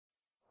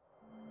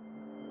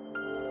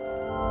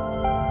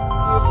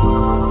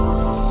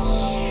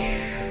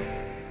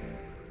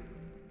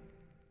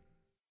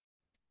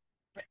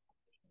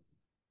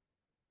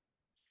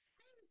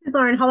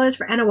Hollows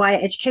for NOI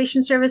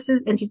Education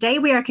Services, and today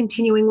we are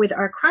continuing with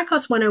our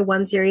CRICOS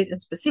 101 series,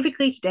 and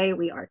specifically today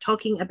we are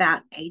talking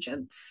about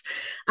agents.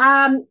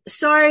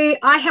 So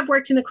I have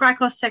worked in the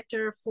CRICOS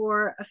sector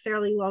for a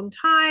fairly long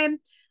time.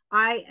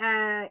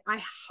 I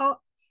hope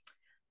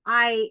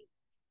it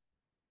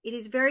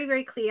is very,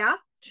 very clear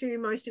to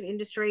most of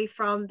industry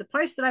from the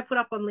post that I put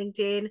up on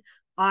LinkedIn.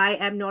 I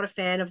am not a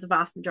fan of the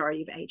vast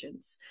majority of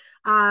agents.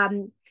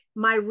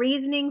 My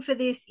reasoning for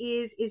this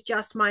is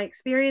just my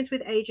experience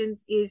with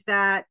agents is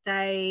that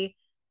they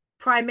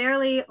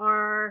primarily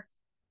are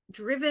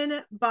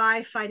driven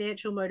by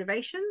financial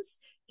motivations.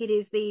 It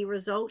is the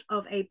result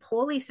of a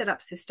poorly set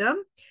up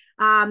system.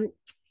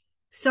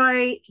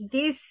 So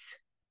this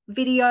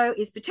video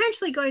is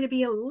potentially going to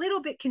be a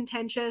little bit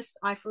contentious.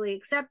 I fully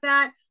accept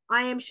that.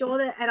 I am sure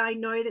that, and I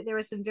know that there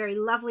are some very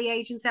lovely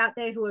agents out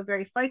there who are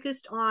very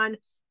focused on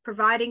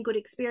providing good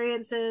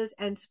experiences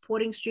and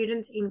supporting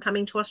students in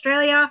coming to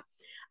Australia.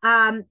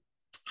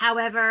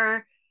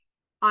 However,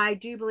 I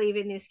do believe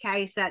in this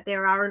case that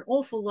there are an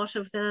awful lot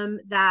of them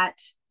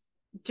that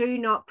do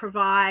not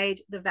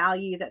provide the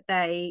value that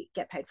they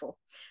get paid for.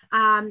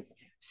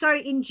 So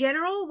in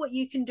general, what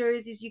you can do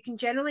is you can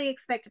generally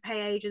expect to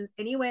pay agents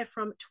anywhere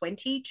from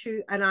 20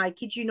 to, and I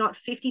kid you not,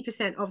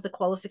 50% of the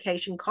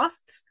qualification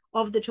costs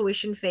of the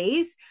tuition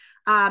fees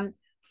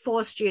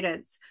for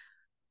students.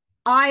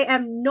 I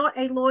am not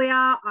a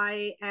lawyer.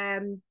 I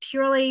am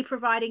purely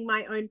providing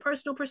my own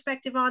personal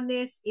perspective on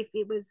this.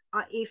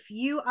 If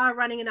you are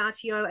running an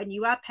RTO and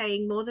you are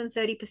paying more than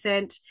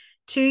 30%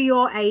 to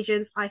your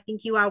agents, I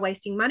think you are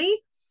wasting money.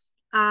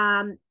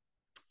 And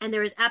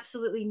there is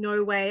absolutely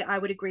no way I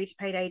would agree to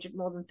pay an agent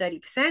more than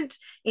 30%.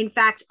 In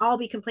fact, I'll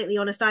be completely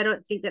honest, I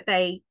don't think that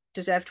they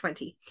deserve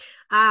 20.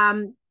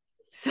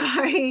 So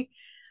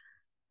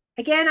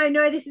again, I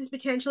know this is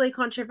potentially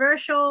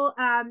controversial.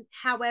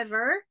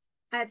 However,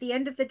 at the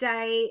end of the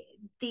day,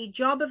 the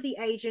job of the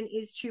agent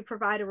is to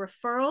provide a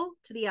referral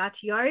to the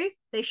RTO.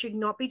 They should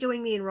not be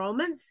doing the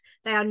enrollments.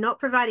 They are not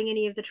providing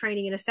any of the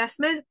training and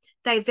assessment.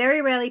 They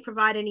very rarely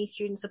provide any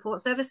student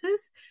support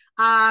services.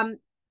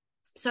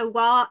 So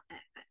while,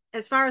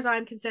 as far as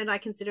I'm concerned, I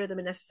consider them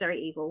a necessary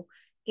evil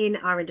in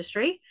our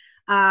industry.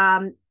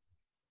 I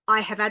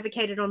have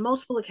advocated on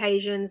multiple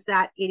occasions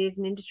that it is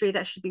an industry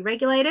that should be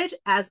regulated,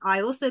 as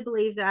I also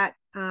believe that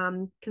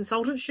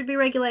consultants should be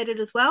regulated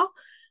as well.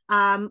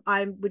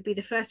 I would be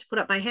the first to put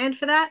up my hand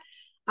for that.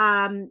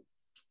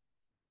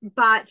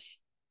 But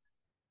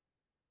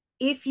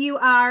if you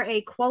are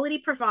a quality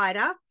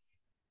provider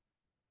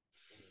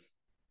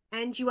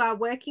and you are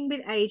working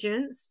with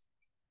agents,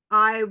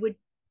 I would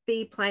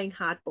be playing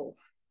hardball.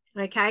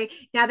 Okay.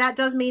 Now that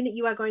does mean that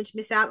you are going to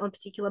miss out on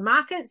particular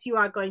markets. You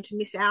are going to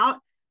miss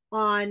out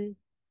on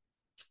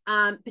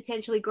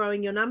potentially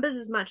growing your numbers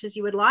as much as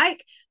you would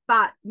like.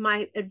 But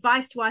my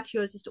advice to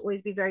RTOs is to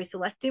always be very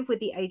selective with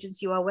the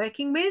agents you are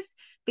working with.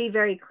 Be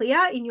very clear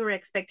in your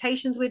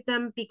expectations with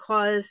them,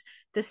 because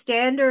the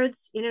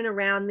standards in and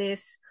around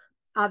this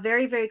are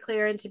very, very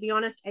clear. And to be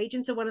honest,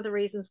 agents are one of the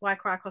reasons why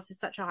CRICOS is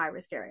such a high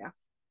risk area.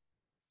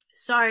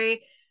 So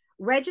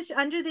register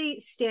under the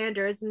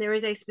standards, and there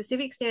is a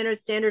specific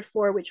standard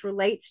 4, which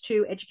relates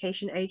to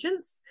education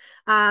agents.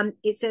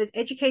 It says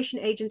education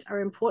agents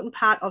are an important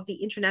part of the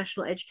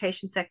international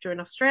education sector in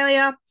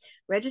Australia.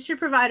 Registered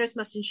providers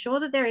must ensure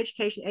that their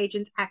education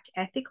agents act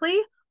ethically,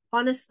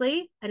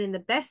 honestly, and in the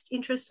best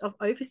interest of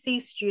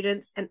overseas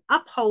students, and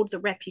uphold the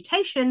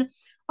reputation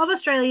of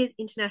Australia's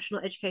international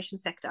education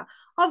sector,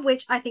 of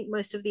which I think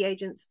most of the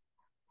agents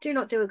do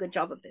not do a good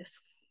job of this.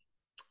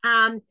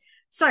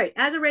 So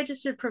as a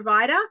registered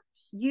provider,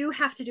 you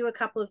have to do a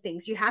couple of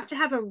things. You have to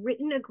have a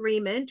written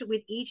agreement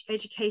with each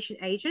education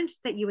agent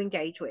that you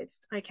engage with,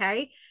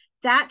 okay?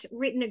 That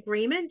written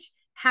agreement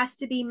has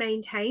to be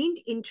maintained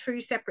in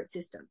 2 separate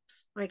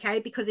systems, okay?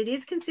 Because it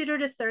is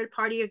considered a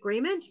third-party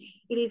agreement.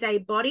 It is a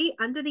body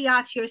under the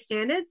RTO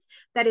standards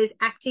that is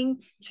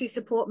acting to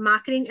support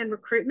marketing and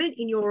recruitment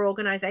in your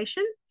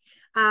organization.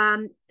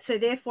 So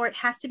therefore, it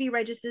has to be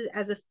registered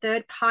as a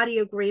third-party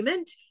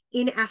agreement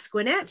in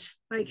ASQUANet,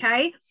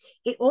 okay?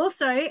 It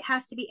also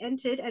has to be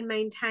entered and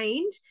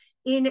maintained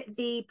in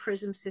the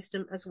PRISM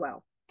system as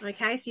well,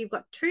 okay? So you've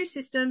got 2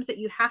 systems that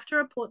you have to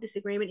report this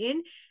agreement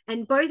in,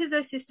 and both of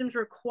those systems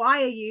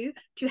require you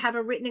to have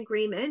a written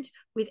agreement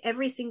with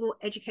every single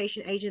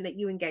education agent that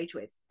you engage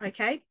with,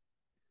 okay?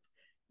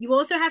 You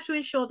also have to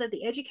ensure that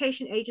the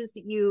education agents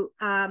that you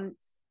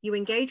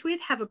engage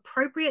with have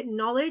appropriate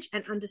knowledge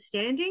and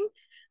understanding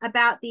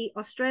about the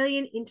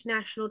Australian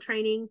International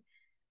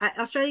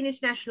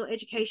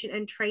Education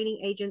and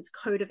Training Agents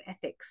Code of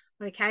Ethics,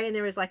 okay? And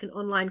there is like an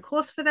online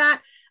course for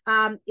that.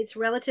 It's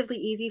relatively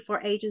easy for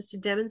agents to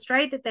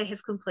demonstrate that they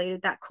have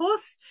completed that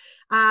course.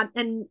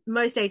 And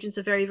most agents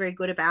are very, very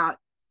good about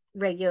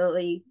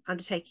regularly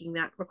undertaking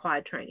that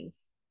required training.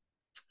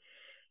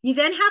 You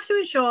then have to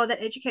ensure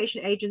that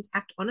education agents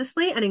act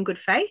honestly and in good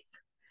faith.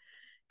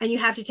 And you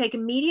have to take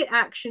immediate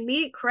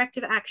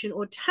corrective action,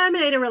 or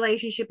terminate a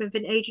relationship if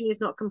an agent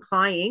is not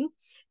complying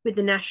with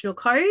the national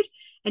code.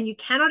 And you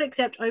cannot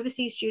accept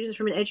overseas students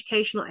from an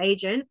educational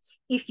agent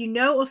if you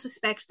know or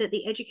suspect that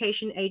the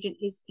education agent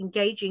is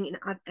engaging in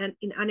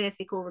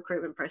unethical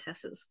recruitment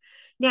processes.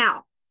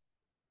 Now,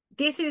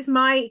 this is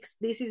my,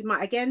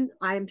 again,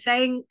 I am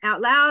saying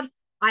out loud,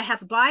 I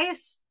have a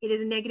bias. It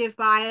is a negative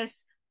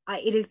bias.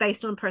 It is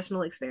based on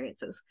personal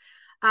experiences.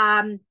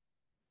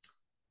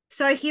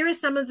 So here are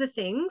some of the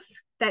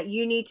things that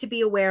you need to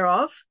be aware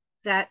of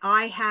that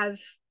I have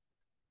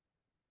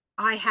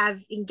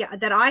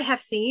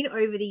seen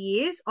over the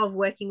years of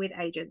working with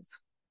agents.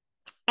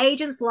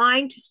 Agents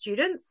lying to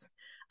students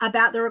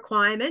about the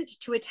requirement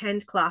to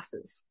attend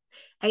classes.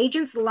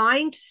 Agents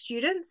lying to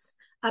students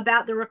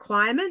about the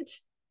requirement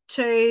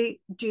to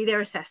do their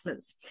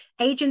assessments.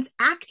 Agents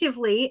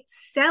actively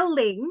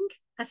selling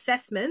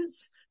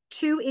assessments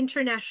to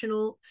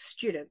international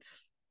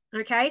students.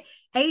 Okay,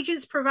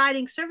 agents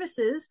providing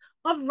services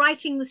of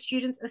writing the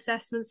students'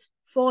 assessments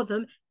for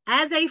them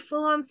as a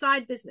full-on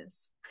side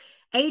business.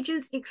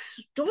 Agents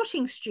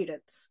extorting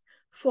students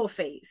for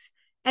fees.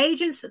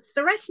 Agents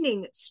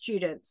threatening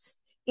students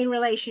in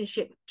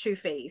relationship to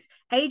fees.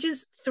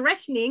 Agents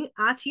threatening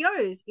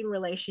RTOs in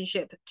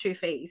relationship to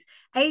fees.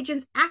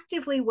 Agents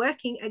actively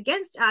working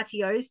against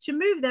RTOs to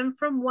move them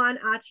from one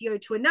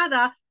RTO to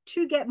another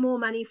to get more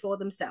money for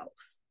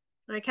themselves.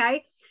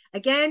 Okay,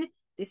 again,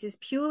 this is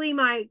purely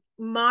my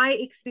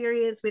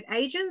experience with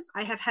agents.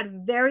 I have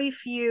had very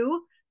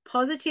few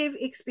positive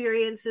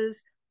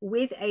experiences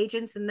with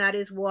agents, and that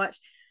is what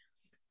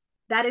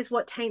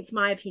taints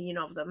my opinion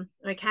of them.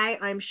 Okay,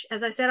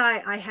 as I said,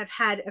 I have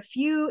had a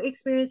few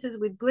experiences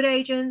with good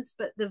agents,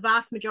 but the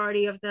vast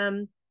majority of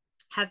them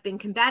have been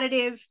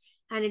combative,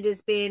 and it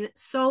has been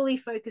solely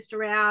focused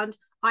around,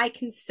 I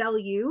can sell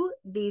you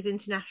these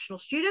international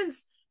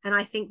students, and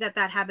I think that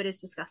habit is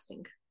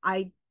disgusting.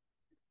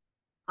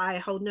 I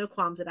hold no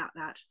qualms about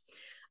that.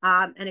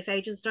 And if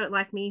agents don't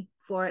like me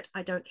for it,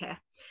 I don't care.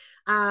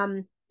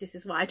 This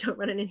is why I don't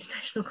run an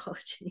international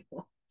college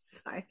anymore.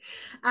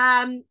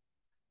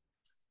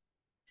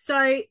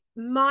 So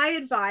my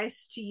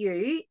advice to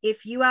you,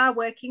 if you are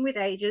working with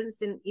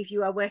agents and if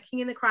you are working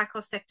in the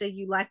CRICOS sector,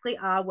 you likely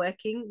are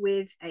working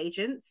with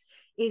agents,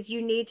 is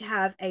you need to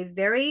have a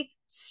very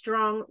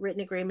strong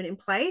written agreement in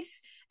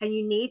place, and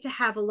you need to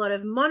have a lot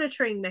of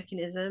monitoring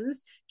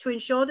mechanisms to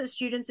ensure that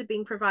students are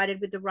being provided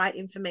with the right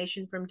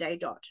information from day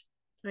dot.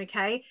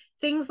 Okay,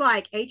 things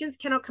like agents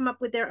cannot come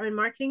up with their own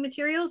marketing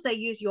materials, they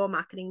use your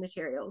marketing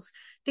materials.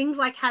 Things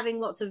like having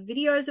lots of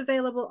videos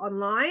available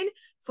online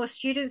for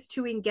students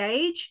to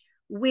engage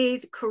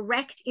with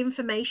correct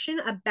information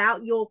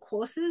about your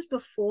courses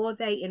before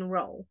they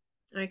enroll.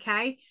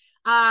 Okay,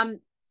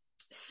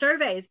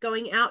 surveys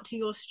going out to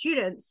your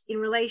students in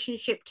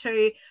relationship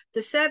to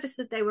the service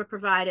that they were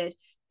provided,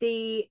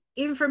 the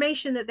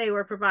information that they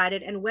were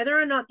provided, and whether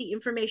or not the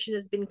information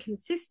has been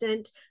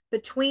consistent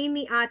between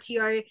the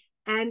RTO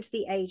and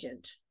the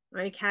agent.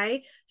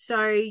 Okay,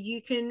 so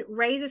you can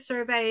raise a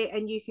survey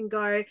and you can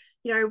go,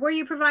 were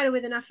you provided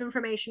with enough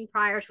information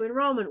prior to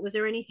enrollment? Was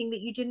there anything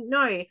that you didn't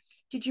know?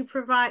 Did you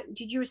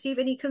receive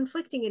any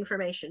conflicting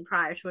information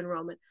prior to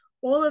enrollment?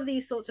 All of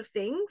these sorts of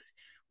things.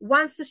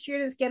 Once the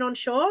students get on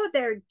shore,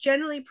 they're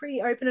generally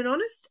pretty open and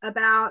honest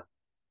about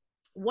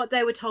what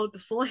they were told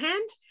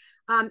beforehand.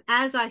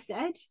 As I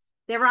said,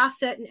 there are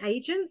certain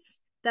agents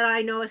that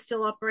I know are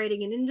still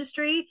operating in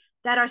industry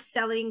that are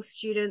selling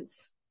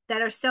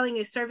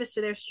a service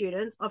to their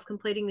students of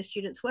completing the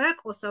students' work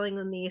or selling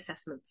them the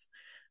assessments.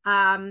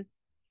 That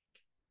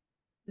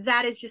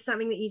is just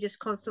something that you just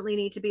constantly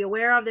need to be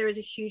aware of. There is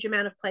a huge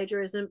amount of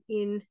plagiarism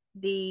in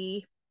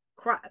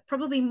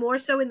probably more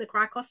so in the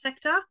CRICOS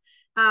sector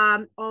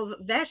of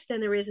vet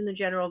than there is in the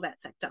general vet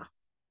sector.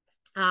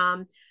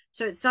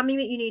 So it's something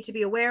that you need to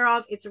be aware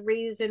of. It's a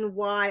reason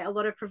why a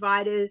lot of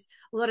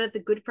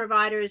the good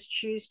providers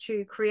choose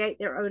to create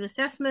their own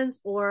assessments,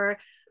 or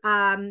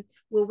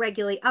will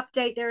regularly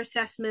update their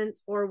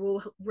assessments, or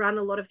will run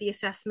a lot of the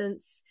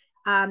assessments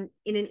in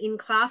an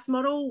in-class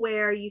model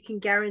where you can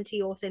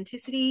guarantee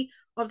authenticity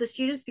of the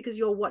students because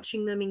you're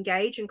watching them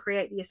engage and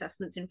create the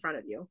assessments in front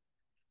of you.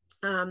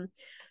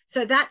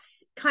 So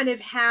that's kind of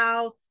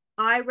how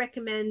I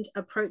recommend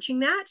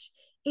approaching that.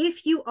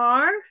 If you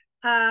are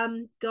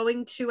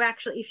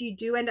if you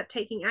do end up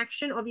taking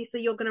action,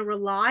 obviously you're going to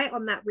rely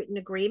on that written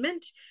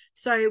agreement.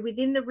 So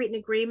within the written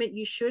agreement,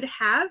 you should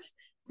have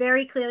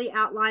very clearly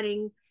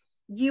outlining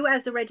you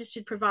as the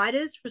registered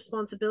provider's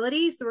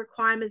responsibilities, the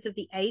requirements of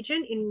the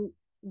agent in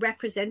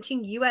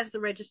representing you as the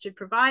registered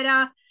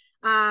provider,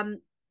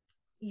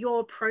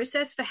 your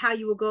process for how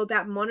you will go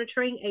about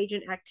monitoring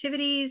agent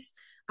activities,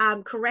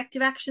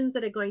 corrective actions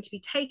that are going to be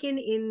taken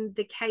in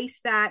the case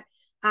that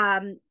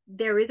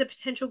there is a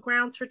potential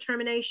grounds for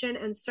termination,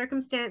 and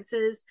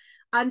circumstances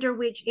under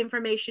which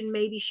information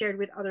may be shared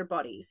with other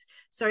bodies.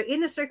 So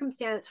in the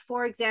circumstance,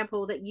 for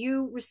example, that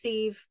you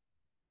receive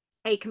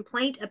a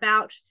complaint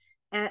about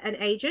an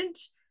agent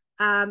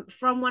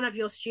from one of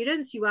your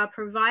students, you are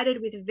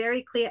provided with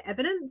very clear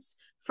evidence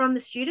from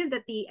the student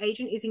that the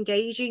agent is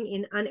engaging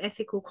in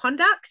unethical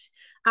conduct.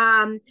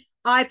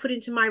 I put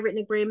into my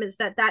written agreements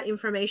that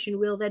information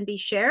will then be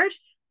shared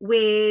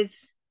with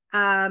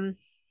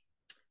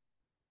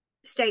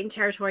state and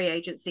territory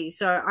agencies.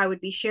 So I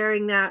would be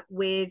sharing that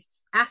with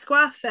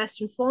ASQA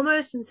first and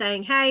foremost and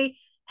saying, hey,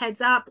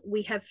 heads up,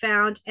 we have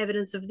found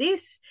evidence of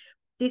this.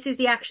 This is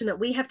the action that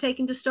we have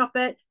taken to stop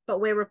it,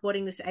 but we're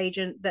reporting this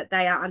agent that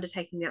they are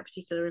undertaking that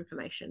particular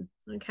information.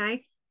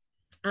 Okay.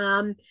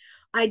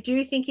 I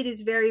do think it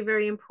is very,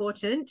 very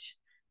important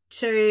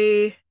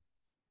to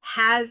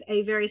have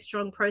a very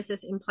strong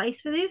process in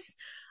place for this.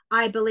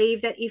 I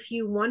believe that if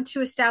you want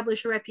to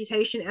establish a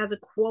reputation as a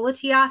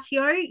quality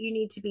RTO, you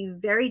need to be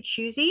very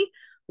choosy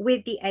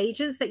with the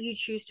agents that you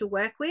choose to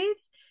work with.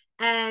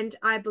 And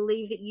I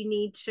believe that you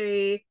need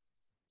to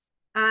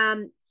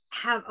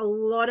have a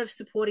lot of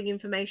supporting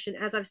information.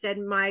 As I've said,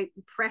 my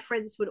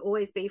preference would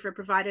always be for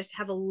providers to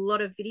have a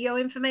lot of video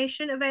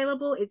information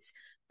available. It's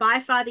by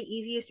far the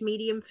easiest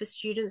medium for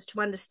students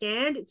to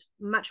understand. It's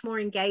much more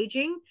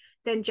engaging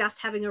than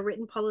just having a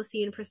written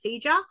policy and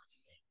procedure.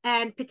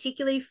 And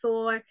particularly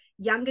for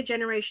younger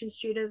generation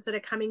students that are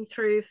coming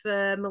through,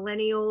 for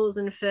millennials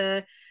and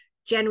for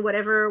Gen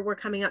whatever we're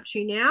coming up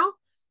to now,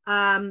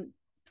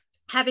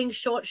 having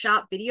short,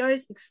 sharp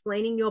videos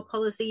explaining your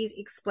policies,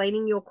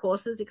 explaining your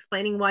courses,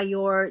 explaining why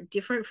you're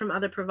different from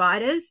other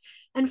providers,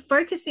 and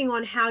focusing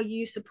on how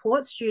you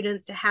support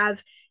students to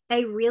have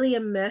a really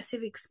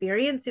immersive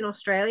experience in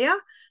Australia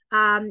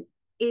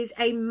is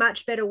a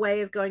much better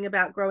way of going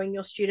about growing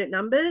your student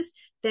numbers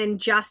than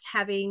just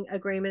having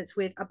agreements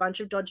with a bunch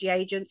of dodgy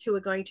agents who are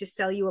going to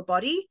sell you a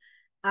body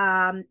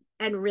and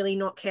really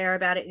not care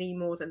about it any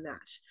more than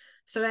that.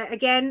 So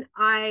again,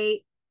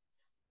 I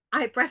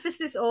preface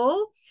this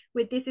all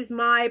with, this is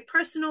my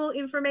personal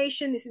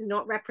information. This is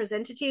not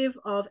representative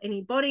of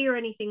anybody or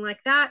anything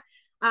like that.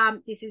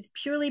 This is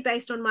purely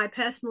based on my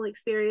personal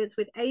experience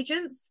with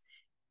agents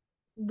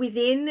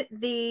within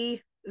the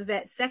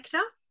vet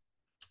sector.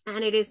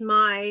 And it is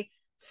my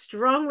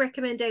strong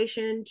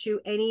recommendation to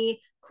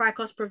any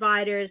CRICOS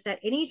providers that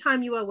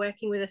anytime you are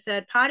working with a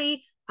third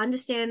party,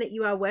 understand that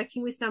you are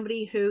working with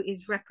somebody who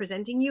is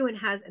representing you and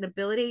has an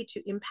ability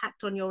to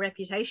impact on your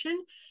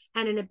reputation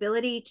and an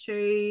ability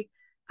to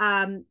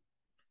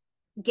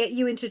get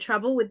you into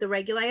trouble with the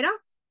regulator,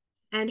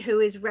 and who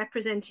is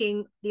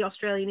representing the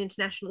Australian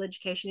international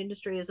education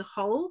industry as a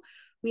whole.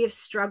 We have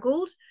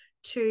struggled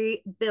to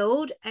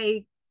build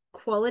a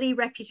quality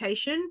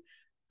reputation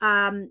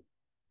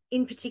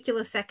in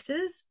particular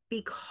sectors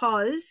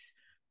because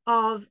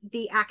of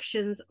the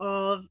actions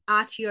of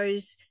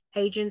RTOs,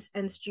 agents,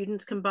 and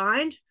students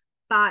combined,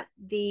 but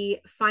the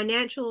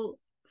financial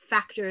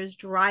factors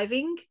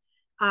driving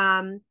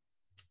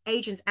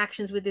agents'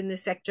 actions within the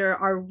sector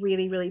are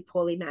really, really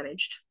poorly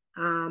managed.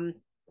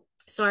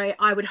 So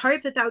I would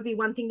hope that would be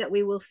one thing that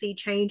we will see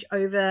change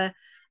over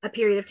a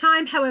period of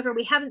time. However,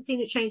 we haven't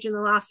seen it change in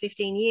the last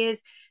 15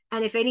 years.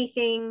 And if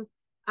anything,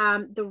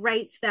 the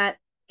rates that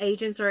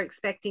agents are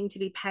expecting to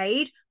be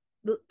paid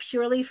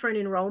purely for an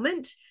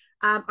enrollment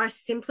are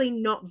simply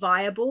not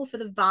viable for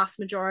the vast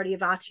majority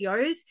of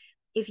RTOs.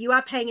 If you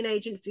are paying an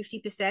agent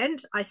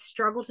 50%, I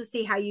struggle to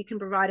see how you can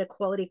provide a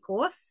quality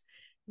course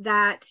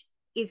that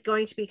is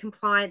going to be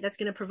compliant, that's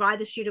going to provide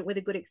the student with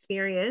a good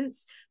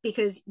experience,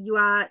 because you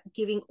are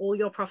giving all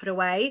your profit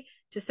away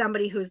to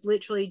somebody who's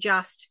literally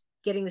just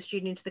getting the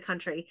student into the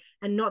country.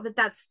 And not that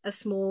that's a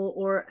small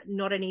or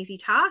not an easy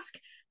task,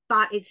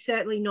 but it's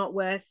certainly not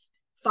worth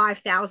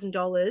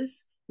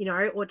 $5,000, you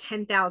know, or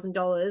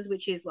 $10,000,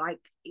 which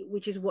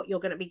is what you're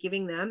going to be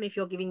giving them if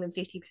you're giving them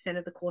 50%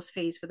 of the course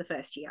fees for the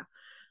first year.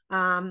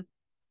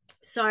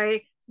 So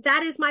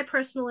that is my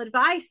personal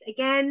advice.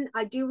 Again,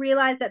 I do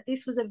realize that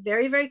this was a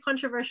very, very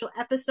controversial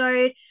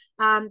episode,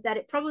 that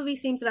it probably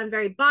seems that I'm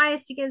very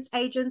biased against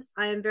agents.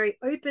 I am very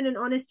open and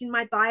honest in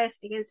my bias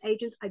against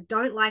agents. I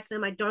don't like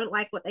them. I don't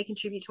like what they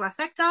contribute to our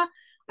sector.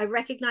 I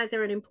recognize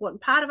they're an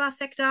important part of our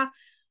sector.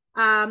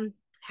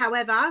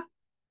 However,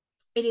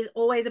 it is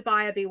always a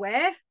buyer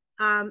beware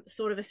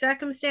sort of a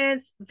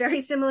circumstance,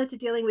 very similar to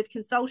dealing with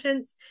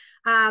consultants.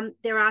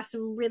 There are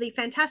some really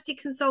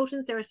fantastic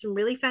consultants. There are some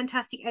really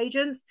fantastic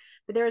agents,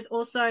 but there is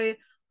also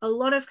a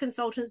lot of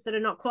consultants that are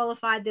not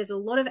qualified. There's a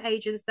lot of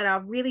agents that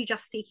are really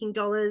just seeking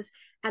dollars,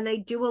 and they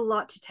do a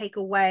lot to take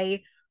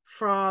away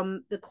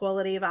from the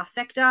quality of our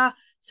sector.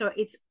 So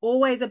it's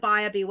always a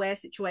buyer beware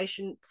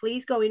situation.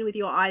 Please go in with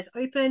your eyes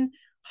open.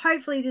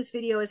 Hopefully this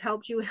video has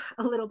helped you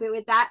a little bit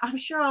with that. I'm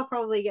sure I'll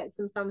probably get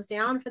some thumbs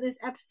down for this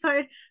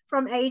episode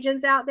from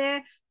agents out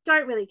there.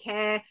 Don't really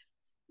care.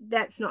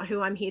 That's not who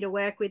I'm here to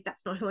work with.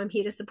 That's not who I'm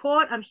here to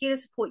support. I'm here to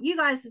support you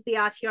guys as the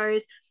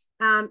RTOs,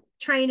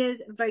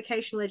 trainers,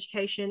 vocational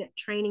education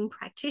training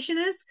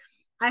practitioners.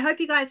 I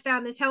hope you guys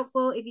found this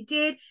helpful. If you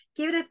did,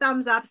 give it a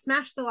thumbs up,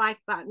 smash the like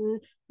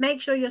button,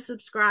 make sure you're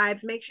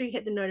subscribed, make sure you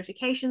hit the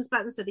notifications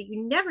button so that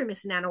you never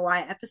miss an Anna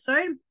Wire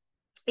episode.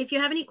 If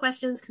you have any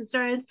questions,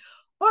 concerns,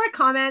 or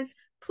comments,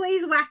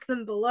 please whack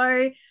them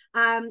below.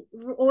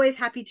 We're always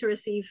happy to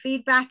receive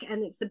feedback,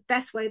 and it's the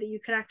best way that you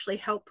can actually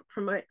help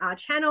promote our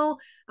channel.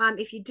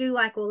 If you do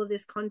like all of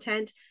this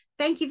content,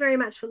 thank you very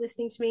much for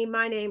listening to me.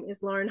 My name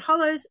is Lauren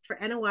Hollows for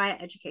Anna Wire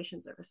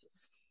Education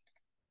Services.